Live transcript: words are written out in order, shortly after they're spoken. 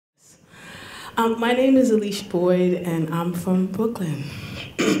My name is Alicia Boyd, and I'm from Brooklyn.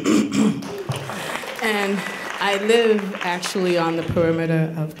 And I live actually on the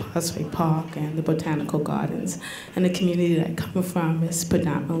perimeter of Prospect Park and the Botanical Gardens. And the community that I come from is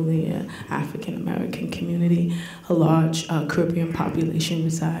predominantly an African-American community. A large Caribbean population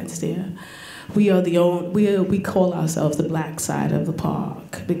resides there. We call ourselves the black side of the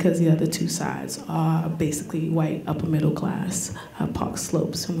park because the other two sides are basically white upper middle class, Park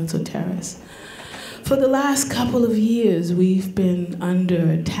Slopes and Windsor Terrace. For the last couple of years, we've been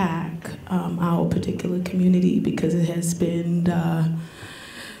under attack, our particular community, because it has been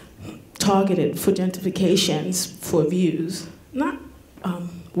targeted for gentrifications for views, not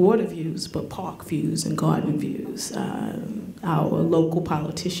water views, but park views and garden views. Our local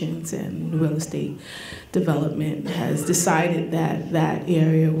politicians and real estate development has decided that that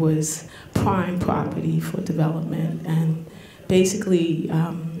area was prime property for development, and basically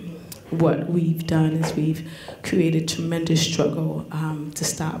what we've done is we've created tremendous struggle to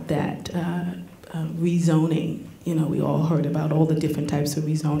stop that rezoning. You know, we all heard about all the different types of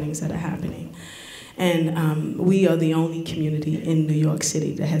rezonings that are happening. And we are the only community in New York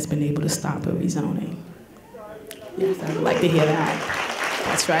City that has been able to stop a rezoning. Yes, I would like to hear that.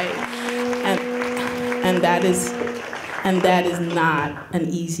 That's right. And that is not an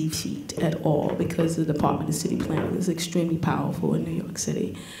easy feat at all, because the Department of City Planning is extremely powerful in New York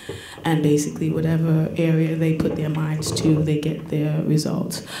City. And basically whatever area they put their minds to, they get their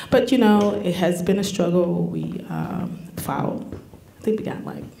results. But you know, it has been a struggle. We filed, I think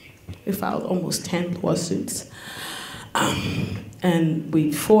we filed almost 10 lawsuits. And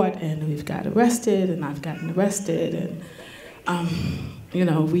we fought, and we've got arrested, and I've gotten arrested, and you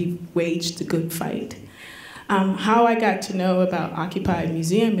know, we waged a good fight. How I got to know about Occupy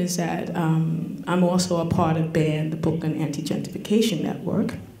Museum is that I'm also a part of BAN, the Brooklyn Anti-Gentrification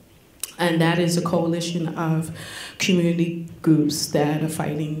Network. And that is a coalition of community groups that are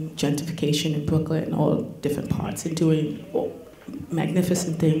fighting gentrification in Brooklyn, all different parts, and doing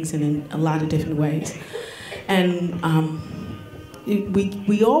magnificent things and in a lot of different ways. And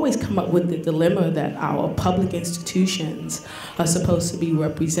we always come up with the dilemma that our public institutions are supposed to be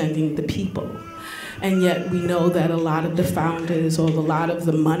representing the people. And yet we know that a lot of the founders, or a lot of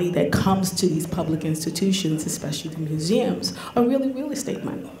the money that comes to these public institutions, especially the museums, are really real estate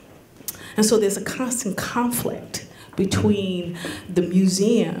money. And so there's a constant conflict between the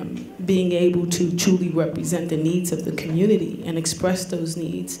museum being able to truly represent the needs of the community and express those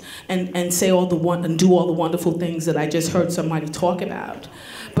needs and say and do all the wonderful things that I just heard somebody talk about.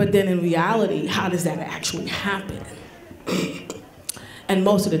 But then in reality, how does that actually happen? And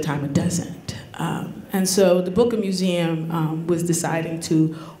most of the time it doesn't. And so the Brooklyn Museum was deciding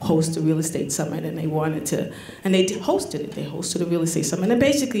to host a real estate summit, and they wanted to, and they hosted it. They hosted a real estate summit, and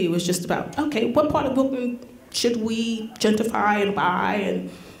basically it was just about, okay, what part of Brooklyn should we gentrify and buy and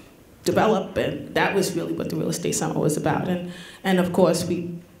develop? And that was really what the real estate summit was about. And of course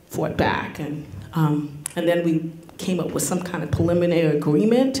we fought back, and then we came up with some kind of preliminary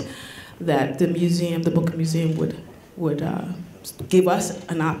agreement that the museum, the Brooklyn Museum, would give us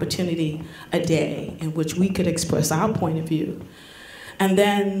an opportunity a day in which we could express our point of view. And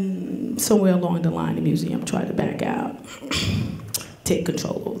then somewhere along the line, the museum tried to back out, take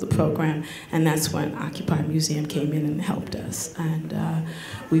control over the program, and that's when Occupy Museum came in and helped us. And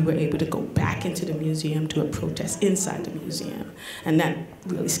we were able to go back into the museum, do a protest inside the museum, and that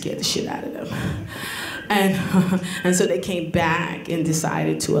really scared the shit out of them. And so they came back and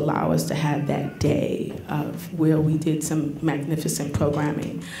decided to allow us to have that day of where we did some magnificent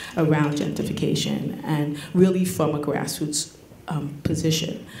programming around gentrification, and really from a grassroots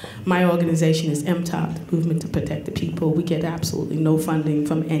position. My organization is MTOP, the Movement to Protect the People. We get absolutely no funding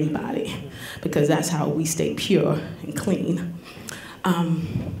from anybody, because that's how we stay pure and clean.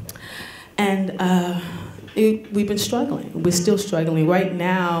 We've been struggling. We're still struggling. Right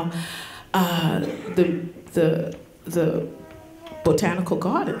now, the Botanical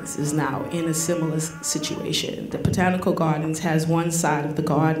Gardens is now in a similar situation. The Botanical Gardens has one side of the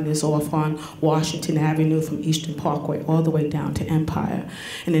garden is off on Washington Avenue from Eastern Parkway all the way down to Empire.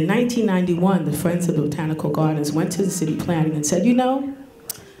 And in 1991, the Friends of the Botanical Gardens went to the city planning and said, you know,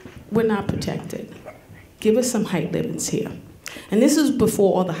 we're not protected. Give us some height limits here. And this is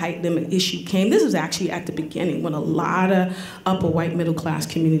before all the height limit issue came. This was actually at the beginning, when a lot of upper white middle class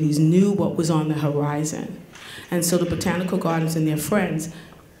communities knew what was on the horizon. And so the Botanical Gardens and their friends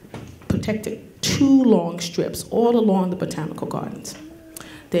protected 2 long strips all along the Botanical Gardens.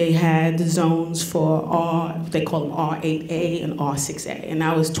 they had the zones for R, they call them R8A and R6A, and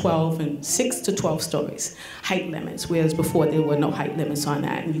that was 6 to 12 stories, height limits, whereas before there were no height limits on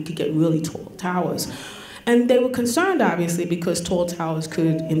that, and you could get really tall towers. And they were concerned, obviously, because tall towers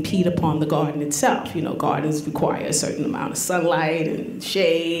could impede upon the garden itself. You know, gardens require a certain amount of sunlight and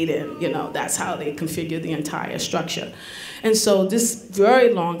shade, and, you know, that's how they configure the entire structure. And so this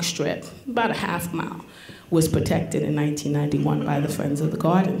very long strip, about a half mile, was protected in 1991 by the Friends of the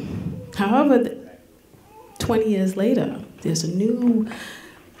Garden. However, 20 years later, there's a new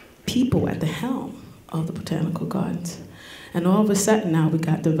people at the helm of the Botanical Gardens. And all of a sudden now we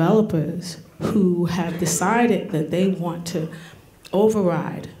got developers who have decided that they want to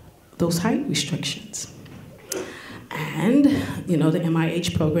override those height restrictions. And, you know, the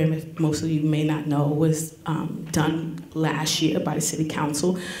MIH program, if most of you may not know, was done last year by the City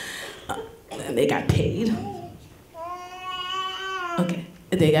Council. And they got paid. Okay,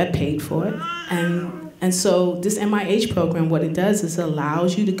 they got paid for it. And so this MIH program, what it does is it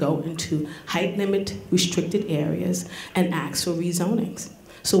allows you to go into height limit restricted areas and ask for rezonings.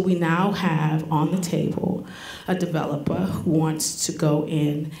 So we now have on the table a developer who wants to go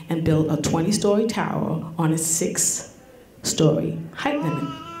in and build a 20-story tower on a 6-story height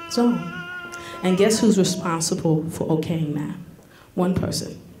limit zone. And guess who's responsible for okaying that? One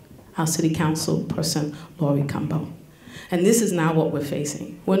person, our city council person, Lori Cumbo. And this is now what we're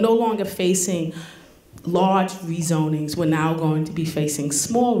facing. We're no longer facing large rezonings. We're now going to be facing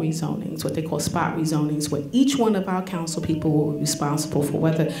small rezonings, what they call spot rezonings, where each one of our council people will be responsible for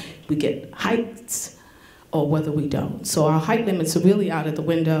whether we get heights or whether we don't. So our height limits are really out of the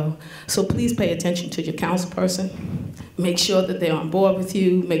window. So please pay attention to your council person. Make sure that they're on board with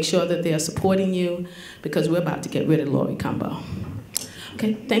you. Make sure that they're supporting you, because we're about to get rid of Lori Cumbo.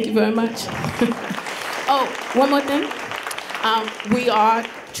 Okay, thank you very much. Oh, one more thing. We are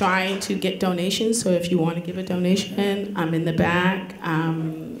trying to get donations, so if you want to give a donation, I'm in the back.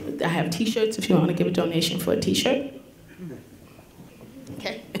 I have t-shirts if you want to give a donation for a t-shirt.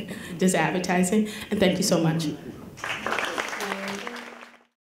 Okay, just advertising, and thank you so much.